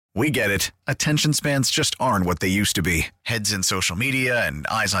We get it. Attention spans just aren't what they used to be. Heads in social media and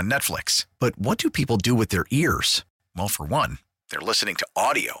eyes on Netflix. But what do people do with their ears? Well, for one, they're listening to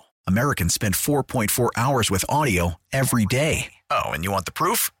audio. Americans spend 4.4 hours with audio every day. Oh, and you want the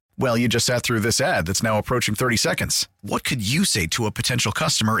proof? Well, you just sat through this ad that's now approaching 30 seconds. What could you say to a potential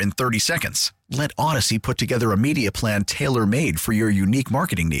customer in 30 seconds? Let Odyssey put together a media plan tailor-made for your unique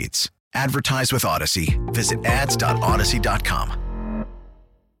marketing needs. Advertise with Odyssey. Visit ads.odyssey.com.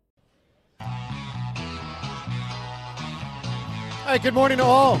 All right, good morning to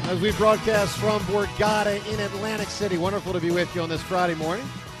all as we broadcast from Borgata in Atlantic City. Wonderful to be with you on this Friday morning.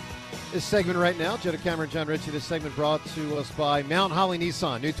 This segment right now, Jetta Cameron, John Ritchie, this segment brought to us by Mount Holly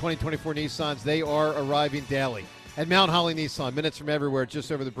Nissan. New 2024 Nissans, they are arriving daily at Mount Holly Nissan. Minutes from everywhere,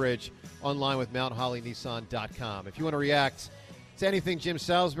 just over the bridge, online with mounthollynissan.com. If you want to react to anything Jim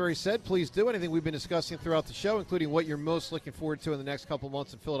Salisbury said, please do. Anything we've been discussing throughout the show, including what you're most looking forward to in the next couple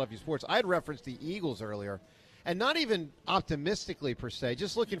months in Philadelphia sports. I had referenced the Eagles earlier. And not even optimistically, per se,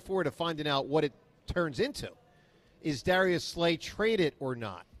 just looking forward to finding out what it turns into. Is Darius Slay traded or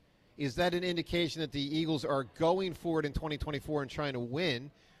not? Is that an indication that the Eagles are going forward in 2024 and trying to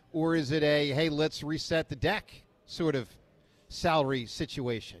win? Or is it a, hey, let's reset the deck sort of salary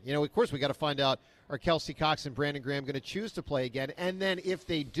situation? You know, of course, we got to find out, are Kelsey Cox and Brandon Graham going to choose to play again? And then if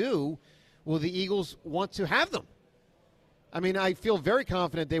they do, will the Eagles want to have them? I mean, I feel very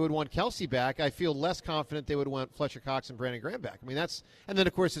confident they would want Kelsey back. I feel less confident they would want Fletcher Cox and Brandon Graham back. I mean, and then,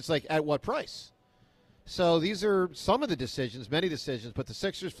 of course, it's like, at what price? So these are some of the decisions, many decisions, but the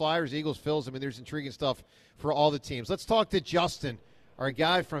Sixers, Flyers, Eagles, Phils, I mean, there's intriguing stuff for all the teams. Let's talk to Justin, our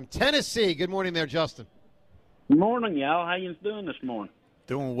guy from Tennessee. Good morning there, Justin. Good morning, y'all. How you doing this morning?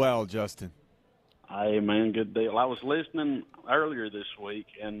 Doing well, Justin. Hey, man, good deal. I was listening earlier this week,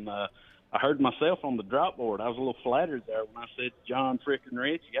 and I heard myself on the drop board. I was a little flattered there when I said John frickin'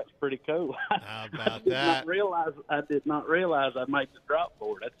 Rich. That's pretty cool. How about I did not realize I'd make the drop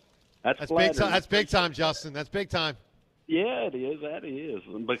board. That's big time. That's big time, Justin. That's big time. Yeah, it is. That is.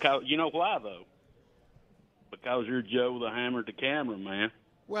 Because you know why though? Because you're Joe the Hammer to camera, man.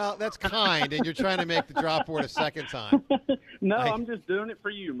 Well, that's kind, and you're trying to make the drop board a second time. No, I'm just doing it for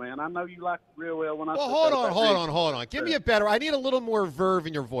you, man. I know you like it real well when I. Well, hold on. Give me a better. I need a little more verve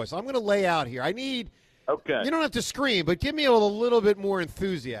in your voice. I'm going to lay out here. I need. Okay. You don't have to scream, but give me a little bit more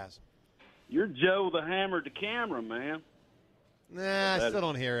enthusiasm. You're Joe the Hammer to camera, man. Nah, I still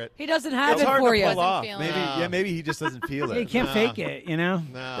don't hear it. He doesn't have It's it hard for to you. pull off. No. Maybe he just doesn't feel it. You can't fake it, you know?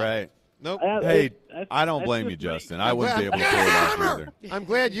 No. Right. Nope. Hey, I don't blame you, Justin. I wouldn't be able to pull it off either. I'm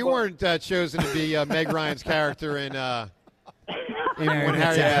glad you weren't chosen to be Meg Ryan's character in When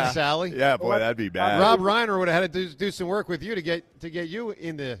Harry Met Sally. Yeah, boy, that'd be bad. Rob Reiner would have had to do some work with you to get you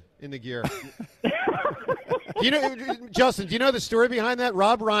in the gear. Justin, do you know the story behind that?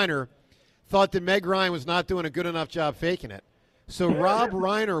 Rob Reiner thought that Meg Ryan was not doing a good enough job faking it. So Rob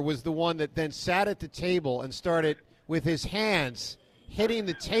Reiner was the one that then sat at the table and started with his hands hitting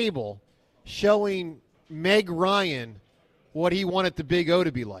the table, showing Meg Ryan what he wanted the Big O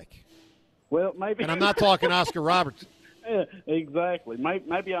to be like. Well, maybe. And I'm not talking Oscar Roberts. Yeah, exactly.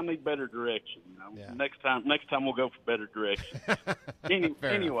 Maybe I need better direction. You know? Yeah. Next time we'll go for better direction.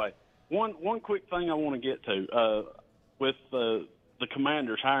 Anyway, one quick thing I want to get to with the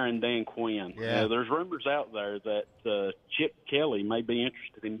Commanders hiring Dan Quinn. Yeah. There's rumors out there that Chip Kelly may be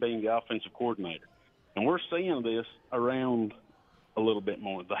interested in being the offensive coordinator, and we're seeing this around a little bit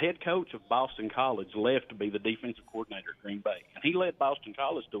more. The head coach of Boston College left to be the defensive coordinator at Green Bay, and he led Boston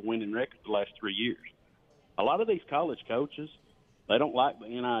College to a winning record the last 3 years. A lot of these college coaches, they don't like the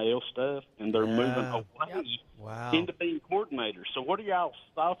NIL stuff, and they're moving away into being coordinators. So what are y'all's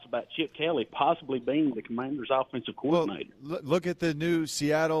thoughts about Chip Kelly possibly being the Commanders' offensive coordinator? Well, look at the new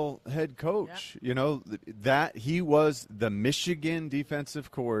Seattle head coach. Yeah. You know, that he was the Michigan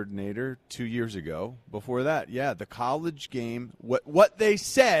defensive coordinator 2 years ago. Before that, the college game, what they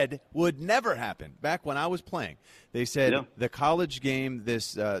said would never happen back when I was playing. They said the college game,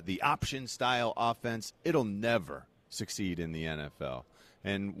 the option-style offense, it'll never succeed in the NFL.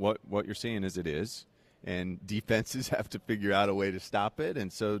 And what you're seeing is it is. And defenses have to figure out a way to stop it,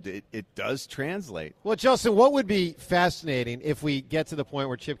 and so it does translate. Well, Justin, what would be fascinating if we get to the point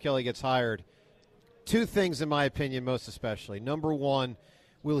where Chip Kelly gets hired? Two things, in my opinion, most especially. Number one,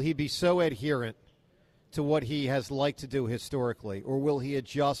 will he be so adherent to what he has liked to do historically, or will he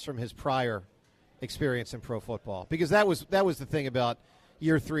adjust from his prior experience in pro football? Because that was the thing about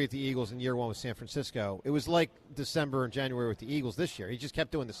year 3 at the Eagles and year 1 with San Francisco. It was like December and January with the Eagles this year. He just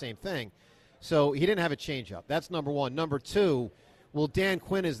kept doing the same thing. So he didn't have a change-up. That's number one. Number two, will Dan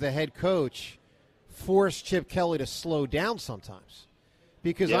Quinn as the head coach force Chip Kelly to slow down sometimes?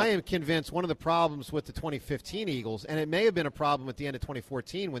 Because I am convinced one of the problems with the 2015 Eagles, and it may have been a problem at the end of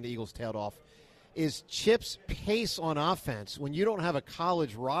 2014 when the Eagles tailed off, is Chip's pace on offense when you don't have a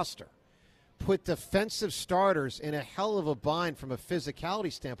college roster put defensive starters in a hell of a bind from a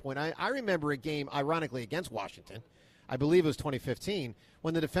physicality standpoint. I remember a game, ironically, against Washington. I believe it was 2015,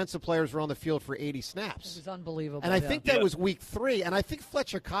 when the defensive players were on the field for 80 snaps. It was unbelievable. And I think that was week 3, and I think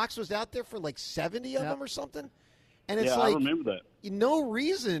Fletcher Cox was out there for like 70 of them or something. And it's like, I remember that. No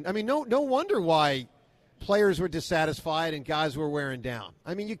reason. I mean, no wonder why players were dissatisfied and guys were wearing down.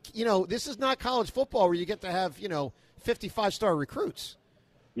 I mean, you know, this is not college football where you get to have 55-star recruits.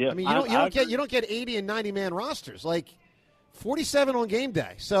 Yeah, I mean, you don't get 80 and 90 man rosters, like 47 on game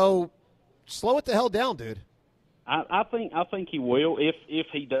day. So slow it the hell down, dude. I think he will if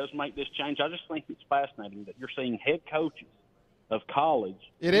he does make this change. I just think it's fascinating that you're seeing head coaches of college.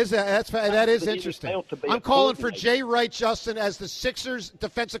 It is that is interesting. I'm calling for Jay Wright, Justin, as the Sixers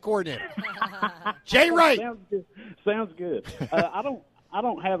defensive coordinator. Jay Wright. Sounds good. I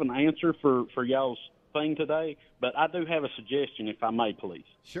don't have an answer for y'all's thing today, but I do have a suggestion, if I may, please.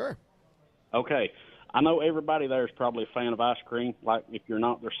 Sure. Okay. I know everybody there is probably a fan of ice cream. Like, if you're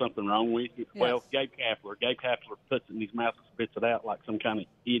not, there's something wrong with you. Yes. Well, Gabe Kapler puts it in his mouth and spits it out like some kind of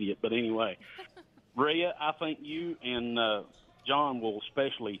idiot. But anyway, Rhea, I think you and John will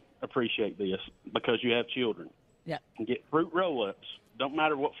especially appreciate this because you have children. Yeah. Get fruit roll-ups. Don't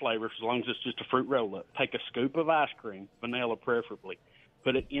matter what flavor, as long as it's just a fruit roll-up. Take a scoop of ice cream, vanilla preferably.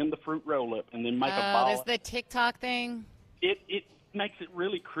 Put it in the fruit roll-up, and then make a ball. Oh, there's the TikTok thing. It makes it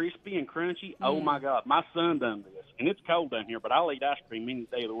really crispy and crunchy. Oh, my God. My son done this. And it's cold down here, but I'll eat ice cream any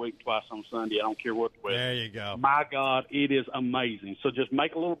day of the week, twice on Sunday. I don't care what the weather. There you go. My God, it is amazing. So just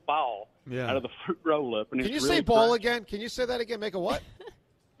make a little ball out of the fruit roll-up. Can you say ball again? Can you say that again? Make a what?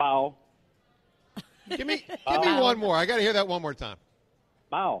 Ball. Give me one more. I got to hear that one more time.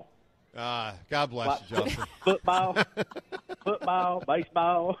 Ball. God bless you, Justin. Football,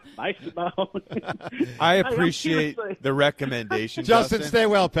 baseball, basketball. I appreciate the recommendation, Justin. Stay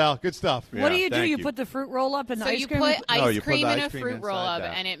well, pal. Good stuff. What do you do? You put the fruit roll up in ice cream? So you put ice you cream put in ice a cream fruit roll up,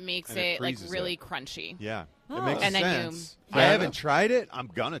 that. and it makes And it like freezes really it. crunchy. Yeah. Oh. It makes And then sense. you- I haven't tried it. I'm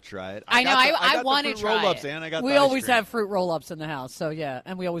going to try it. I know. I want to the try roll-ups it. and I got We the ice always cream. have fruit roll-ups in the house, so yeah,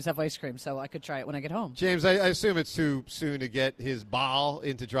 and we always have ice cream, so I could try it when I get home. James, I assume it's too soon to get his ball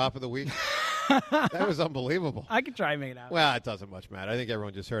into drop of the week. That was unbelievable. I could try and make it out. Well, it doesn't much matter. I think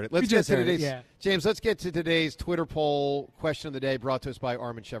everyone just heard it. Let's get to today's James. Let's get to today's Twitter poll question of the day, brought to us by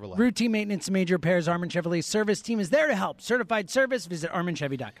Armin Chevrolet. Routine maintenance, major repairs. Armin Chevrolet's service team is there to help. Certified service. Visit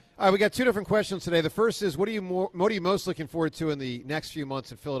ArminChevy.com. All right, we got two different questions today. The first is, what are you most looking forward to in the next few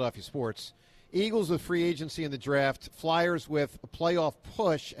months in Philadelphia sports? Eagles with free agency in the draft, Flyers with a playoff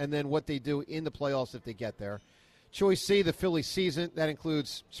push, and then what they do in the playoffs if they get there. Choice C, the Phillies season. That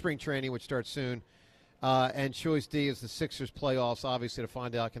includes spring training, which starts soon. And choice D is the Sixers playoffs, obviously, to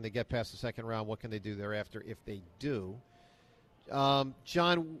find out, can they get past the second round? What can they do thereafter if they do?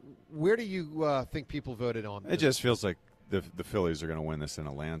 John, where do you think people voted on? It just feels like the Phillies are going to win this in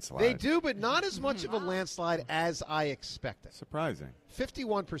a landslide. They do, but not as much of a landslide as I expected. Surprising.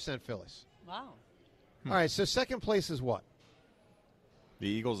 51% Phillies. Wow. All right, so second place is what? The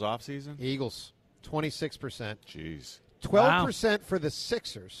Eagles offseason? Eagles, 26%. Jeez. 12% for the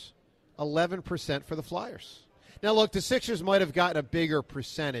Sixers, 11% for the Flyers. Now, look, the Sixers might have gotten a bigger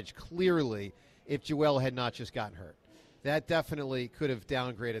percentage, clearly, if Joel had not just gotten hurt. That definitely could have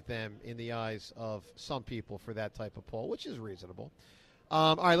downgraded them in the eyes of some people for that type of poll, which is reasonable.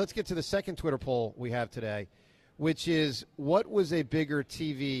 All right, let's get to the second Twitter poll we have today, which is, what was a bigger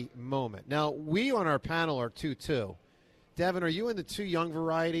TV moment? Now, we on our panel are 2-2. Devin, are you in the too young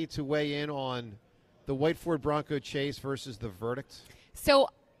variety to weigh in on the White Ford Bronco chase versus the verdict? So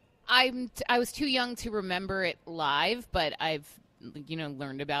I was too young to remember it live, but I've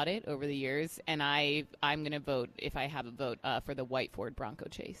learned about it over the years, and I'm going to vote, if I have a vote, for the White Ford Bronco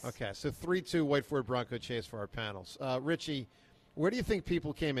chase. Okay, so 3-2 White Ford Bronco chase for our panels. Richie, where do you think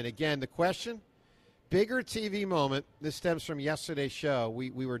people came in? Again, the question, bigger TV moment. This stems from yesterday's show.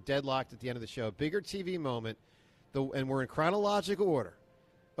 We were deadlocked at the end of the show. Bigger TV moment, and we're in chronological order.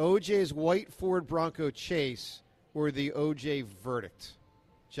 OJ's White Ford Bronco chase or the OJ verdict?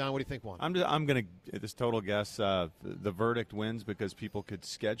 John, what do you think won? I'm going to, this total guess, the verdict wins because people could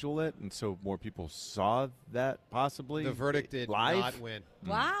schedule it, and so more people saw that possibly. The verdict did live? not win.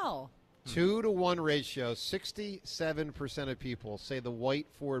 Wow. 2-to-1 ratio. 67% of people say the White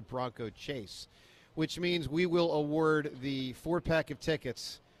Ford Bronco chase, which means we will award the 4-pack of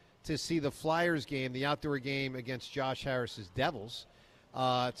tickets to see the Flyers game, the outdoor game against Josh Harris's Devils,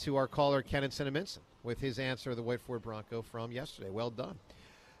 to our caller, Ken in Cinnaminson. with his answer of the White Ford Bronco from yesterday. Well done.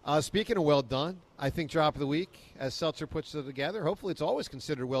 Speaking of well done, I think drop of the week, as Seltzer puts it together, hopefully it's always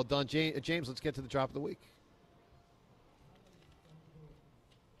considered well done. James, let's get to the drop of the week.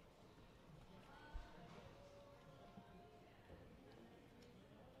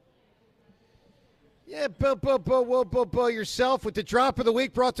 Yeah, bo yourself with the drop of the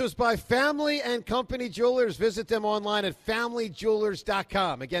week brought to us by Family and Company Jewelers. Visit them online at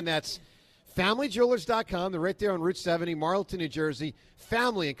familyjewelers.com. Again, that's familyjewelers.com. They're right there on Route 70, Marlton, New Jersey.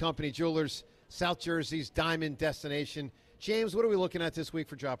 Family and Company Jewelers, South Jersey's diamond destination. James, what are we looking at this week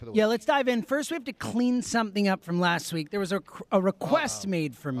for drop of the week? Yeah, let's dive in. First, we have to clean something up from last week. There was a request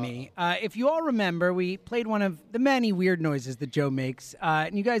made from me. If you all remember, we played one of the many weird noises that Joe makes.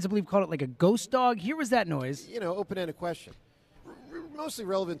 And you guys, I believe, called it like a ghost dog. Here was that noise. Open-ended question. Mostly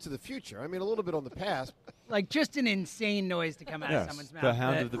relevant to the future. I mean, a little bit on the past. Like just an insane noise to come out of someone's mouth. The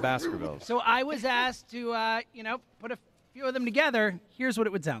Hound of the Baskervilles. So I was asked to, put a few of them together. Here's what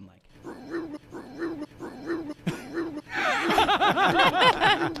it would sound like.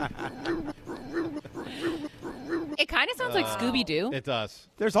 It kind of sounds like Scooby-Doo. It does.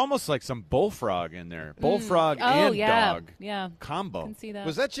 There's almost like some bullfrog in there. Bullfrog and dog combo. Can see that.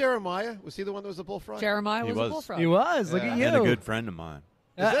 Was that Jeremiah? Was he the one that was the bullfrog? Jeremiah was a bullfrog. He was. Look at you. And a good friend of mine.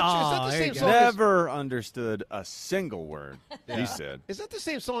 Is that the same song? Never understood a single word he said. Is that the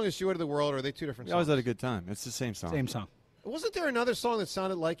same song as Joy to the World, or are they two different songs? I was at a good time. It's the same song. Same song. Wasn't there another song that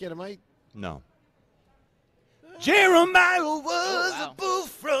sounded like it? No. Jeremiah was a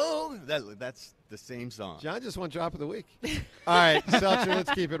bullfrog. That's the same song. John just won drop of the week. All right, Seltzer,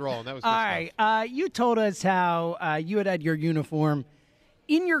 let's keep it rolling. That was good stuff. All right. You told us how you had your uniform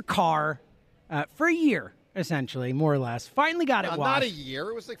in your car for a year, essentially, more or less. Finally got it washed. Not a year.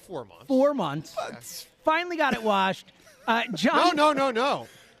 It was like 4 months. 4 months. What? Finally got it washed. John. No.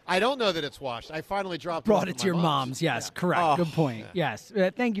 I don't know that it's washed. I finally brought it to your mom's. Yes, correct. Oh, good point. yeah. Yes.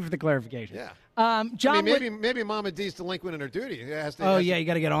 Thank you for the clarification. Yeah. John, maybe Mama D's delinquent in her duty. You got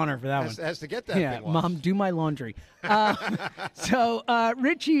to get on her for that one. Has to get that thing washed. Mom, do my laundry. So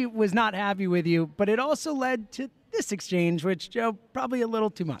Richie was not happy with you, but it also led to this exchange, which, Joe, probably a little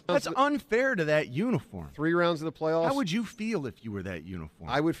too much. That's unfair to that uniform. 3 rounds of the playoffs. How would you feel if you were that uniform?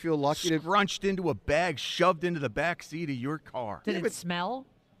 I would feel lucky Scrunched into a bag, shoved into the back seat of your car. Did it smell?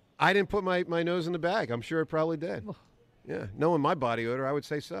 I didn't put my nose in the bag. I'm sure it probably did. Yeah. Knowing my body odor, I would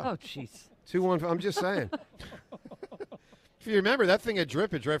say so. Oh, jeez. 2-1. I'm just saying. If you remember, that thing had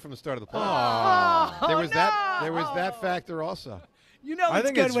drippage right from the start of the playoffs. There was that factor also.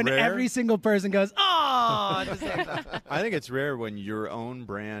 It's good when every single person goes, I think it's rare when your own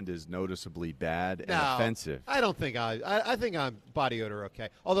brand is noticeably bad and offensive. I don't think I think I'm body odor okay.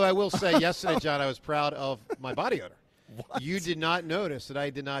 Although I will say yesterday, John, I was proud of my body odor. What? You did not notice that I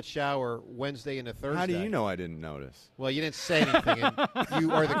did not shower Wednesday and Thursday. How do you know I didn't notice? Well, you didn't say anything, and you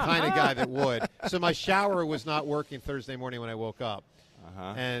are the kind of guy that would. So my shower was not working Thursday morning when I woke up.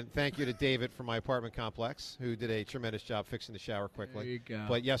 And thank you to David from my apartment complex, who did a tremendous job fixing the shower quickly. There you go.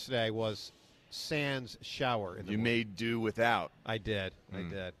 But yesterday I was sans shower. You made do without. I did. I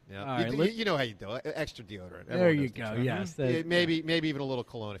did. Yeah. All right, you know how you do it. Extra deodorant. There you go. Yes. Maybe even a little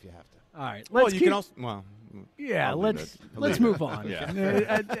cologne if you have to. All right. Let's move on.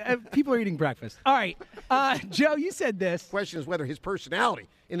 People are eating breakfast. All right. Joe, you said this. Question is whether his personality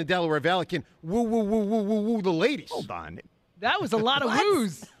in the Delaware Valley can woo the ladies. Hold on. That was a lot of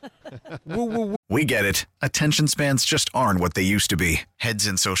woos. We get it. Attention spans just aren't what they used to be. Heads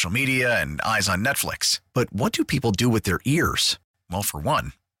in social media and eyes on Netflix. But what do people do with their ears? Well, for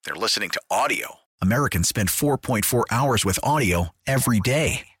one, they're listening to audio. Americans spend 4.4 hours with audio every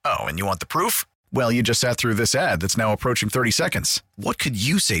day. Oh, and you want the proof? Well, you just sat through this ad that's now approaching 30 seconds. What could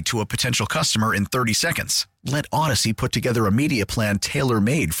you say to a potential customer in 30 seconds? Let Odyssey put together a media plan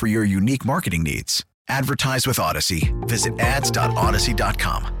tailor-made for your unique marketing needs. Advertise with Odyssey. Visit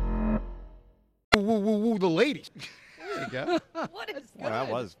ads.odyssey.com. Woo the ladies. There you go. What is that? Well, that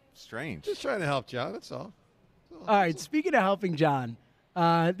was strange. Just trying to help John, that's all. All right, speaking of helping John,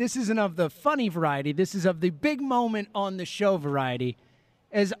 this isn't of the funny variety. This is of the big moment on the show variety.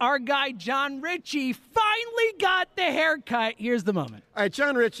 As our guy John Ritchie finally got the haircut. Here's the moment. All right,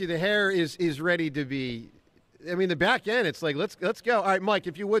 John Ritchie, the hair is ready to be. I mean, the back end, it's like, let's go. All right, Mike,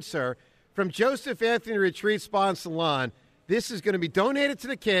 if you would, sir. From Joseph Anthony Retreat Spa and Salon, this is going to be donated to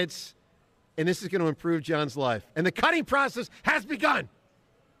the kids, and this is going to improve John's life. And the cutting process has begun.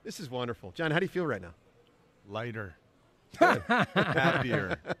 This is wonderful. John, how do you feel right now? Lighter.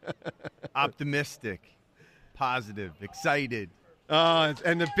 Happier. Optimistic. Positive. Excited.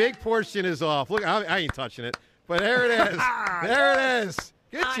 And the big portion is off. Look, I ain't touching it. But there it is. There it is.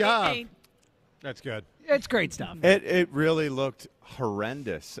 Good job. That's good. It's great stuff. It really looked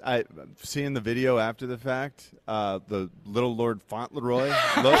horrendous. Seeing the video after the fact, the little Lord Fauntleroy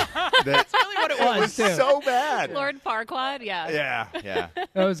look. That's really what it was, too. So bad. Lord Farquaad, yeah. Yeah.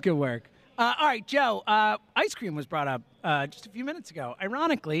 That was good work. All right, Joe, ice cream was brought up just a few minutes ago,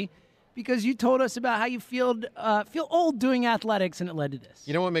 ironically, because you told us about how you feel old doing athletics, and it led to this.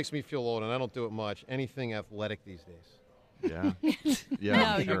 You know what makes me feel old, and I don't do it much? Anything athletic these days. Yeah.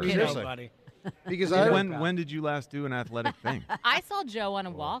 No, you're sure. kidding, Seriously. buddy. Because When did you last do an athletic thing? I saw Joe on a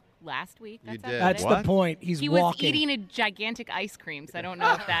walk last week. You That's did. That's athletic. the point. He's He was walking. eating a gigantic ice cream, so I don't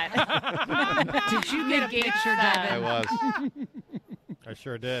know if that. Did you get a negates picture, that. I Devin? was. I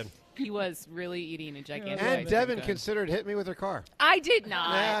sure did. He was really eating a gigantic ice And cream. Devin cone. considered hitting me with her car. I did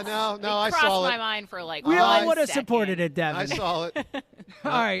not. Yeah, no, It I crossed saw my it. mind for like We 1 all would have second. supported it, Devin. I saw it.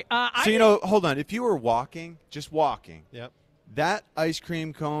 All right. So, hold on. If you were walking, just walking, Yep. that ice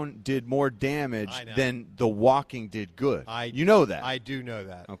cream cone did more damage I know. than the walking did good. I know that. I do know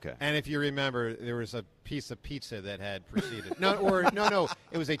that. Okay. And if you remember, there was a piece of pizza that had preceded. No,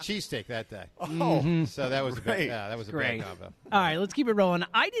 it was a cheesesteak that day. Oh, So that was Great. that was a Great. bad combo. All right, let's keep it rolling.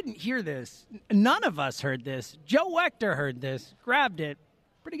 I didn't hear this. None of us heard this. Joe Wechter heard this, grabbed it.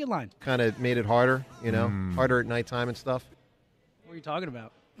 Pretty good line. Kind of made it harder, harder at nighttime and stuff. What are you talking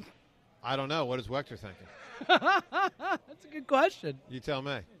about? I don't know. What is Wechter thinking? That's a good question. You tell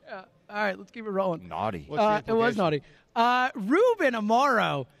me. All right, let's keep it rolling. naughty. What's the It was implication? naughty. Ruben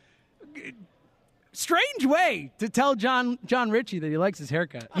Amaro. Strange way to tell John Ritchie that he likes his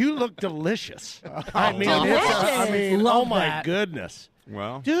haircut. You look delicious. I mean, Delicious. Love oh my that. goodness,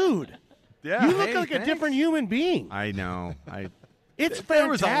 Well, dude, yeah. you look hey, like thanks. a different human being. I know. It's There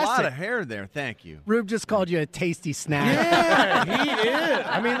was fantastic. a lot of hair there. Thank you. Rube just called you a tasty snack. Yeah, he is.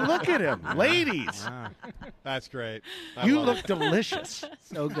 I mean, look at him, ladies. That's great. You look delicious.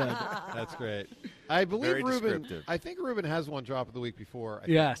 So good. That's great. I believe Very Ruben. descriptive. I think Ruben has one drop of the week before. I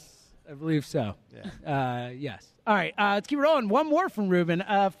think. Yes, I believe so. Yeah. Yes. All right, let's keep it rolling. One more from Ruben.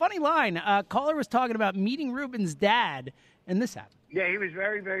 Funny line. Caller was talking about meeting Ruben's dad, and this happened. Yeah, he was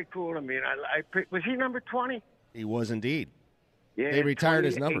very, very cool to me. And was he number 20? He was indeed. Yeah, They retired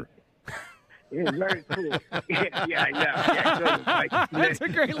his 28. number. Yeah, very cool. Yeah, I know. Yeah, so, like, That's a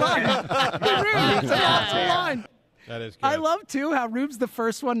great line. Rube, that's an awesome line. That is good. I love, too, how Rube's the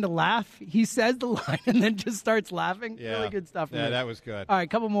first one to laugh. He says the line and then just starts laughing. Yeah. Really good stuff. From Yeah, Rube. that was good. All right,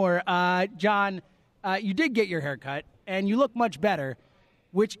 couple more. John, you did get your hair cut, and you look much better,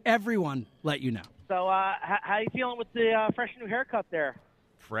 which everyone let you know. So, how you feeling with the fresh new haircut there?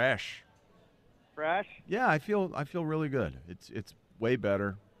 Fresh. Fresh? Yeah, I feel really good. It's way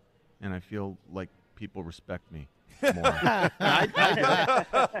better, and I feel like people respect me more.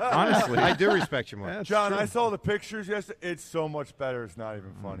 Honestly, I do respect you more. That's John, true. I saw the pictures yesterday. It's so much better. It's not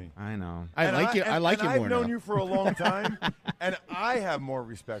even funny. I know. I And like you. I like you and more I've known now. you for a long time, and I have more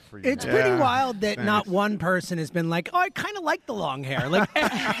respect for you. It's now. pretty Yeah, wild that not thanks. one person has been like, oh, I kind of like the long hair. Like,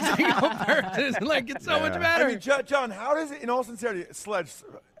 every single person is like, it's so much Yeah. better. I mean, John, how does it, in all sincerity,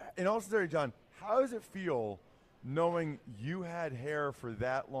 John, how does it feel knowing you had hair for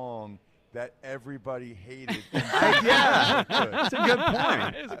that long that everybody hated? Yeah, that's a good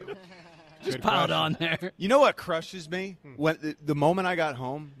point. just piled on there. You know what crushes me? When the moment I got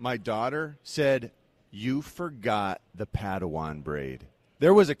home, my daughter said, "You forgot the Padawan braid."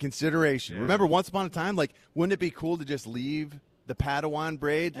 There was a consideration. Remember, once upon a time, like, wouldn't it be cool to just leave the Padawan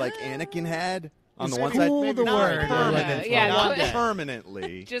braid like Anakin had on the one side? cool Maybe the not word. permanently. Yeah, not no.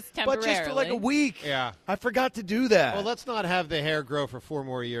 permanently. Just But just for like a temporarily. week. Yeah. I forgot to do that. Well, let's not have the hair grow for 4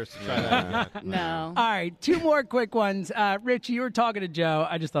 more years to try that again. No. All right, two more quick ones. Richie, you were talking to Joe.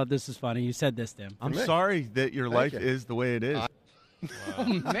 I just thought this was funny. You said this to him. I'm sorry that your life you. is the way it is. Oh,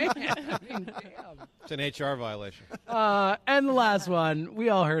 man. I mean, damn. It's an HR violation. And the last one, we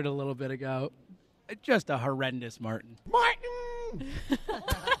all heard a little bit ago. Just a horrendous Martin.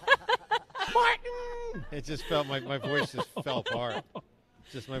 Martin! It just felt my voice just fell apart.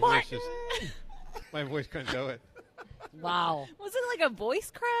 Just my voice couldn't do it. Wow. Was it like a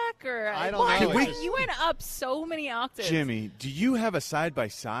voice crack or? I don't know. Like, It's just- you went up so many octaves. Jimmy, do you have a side by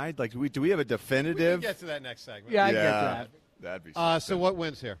side? Like, do we have a We can definitive? get to that next segment. Yeah, I get that. That'd be So what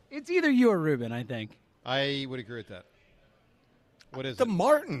wins here? It's either you or Ruben, I think. I would agree with that. What is the it?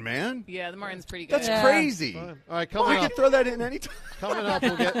 Martin, man. Yeah, the Martin's pretty good. That's Yeah. crazy. All right, We coming can up. throw that in any time. Coming up,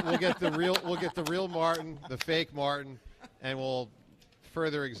 we'll get the real Martin, the fake Martin, and we'll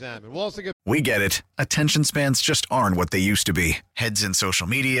further examine. We'll also get. We get it. Attention spans just aren't what they used to be. Heads in social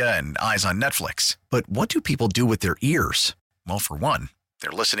media and eyes on Netflix. But what do people do with their ears? Well, for one,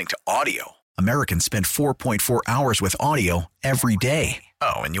 they're listening to audio. Americans spend 4.4 hours with audio every day.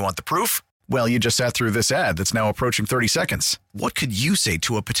 Oh, and you want the proof? Well, you just sat through this ad that's now approaching 30 seconds. What could you say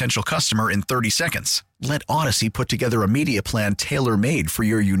to a potential customer in 30 seconds? Let Odyssey put together a media plan tailor-made for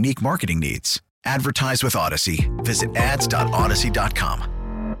your unique marketing needs. Advertise with Odyssey. Visit ads.odyssey.com.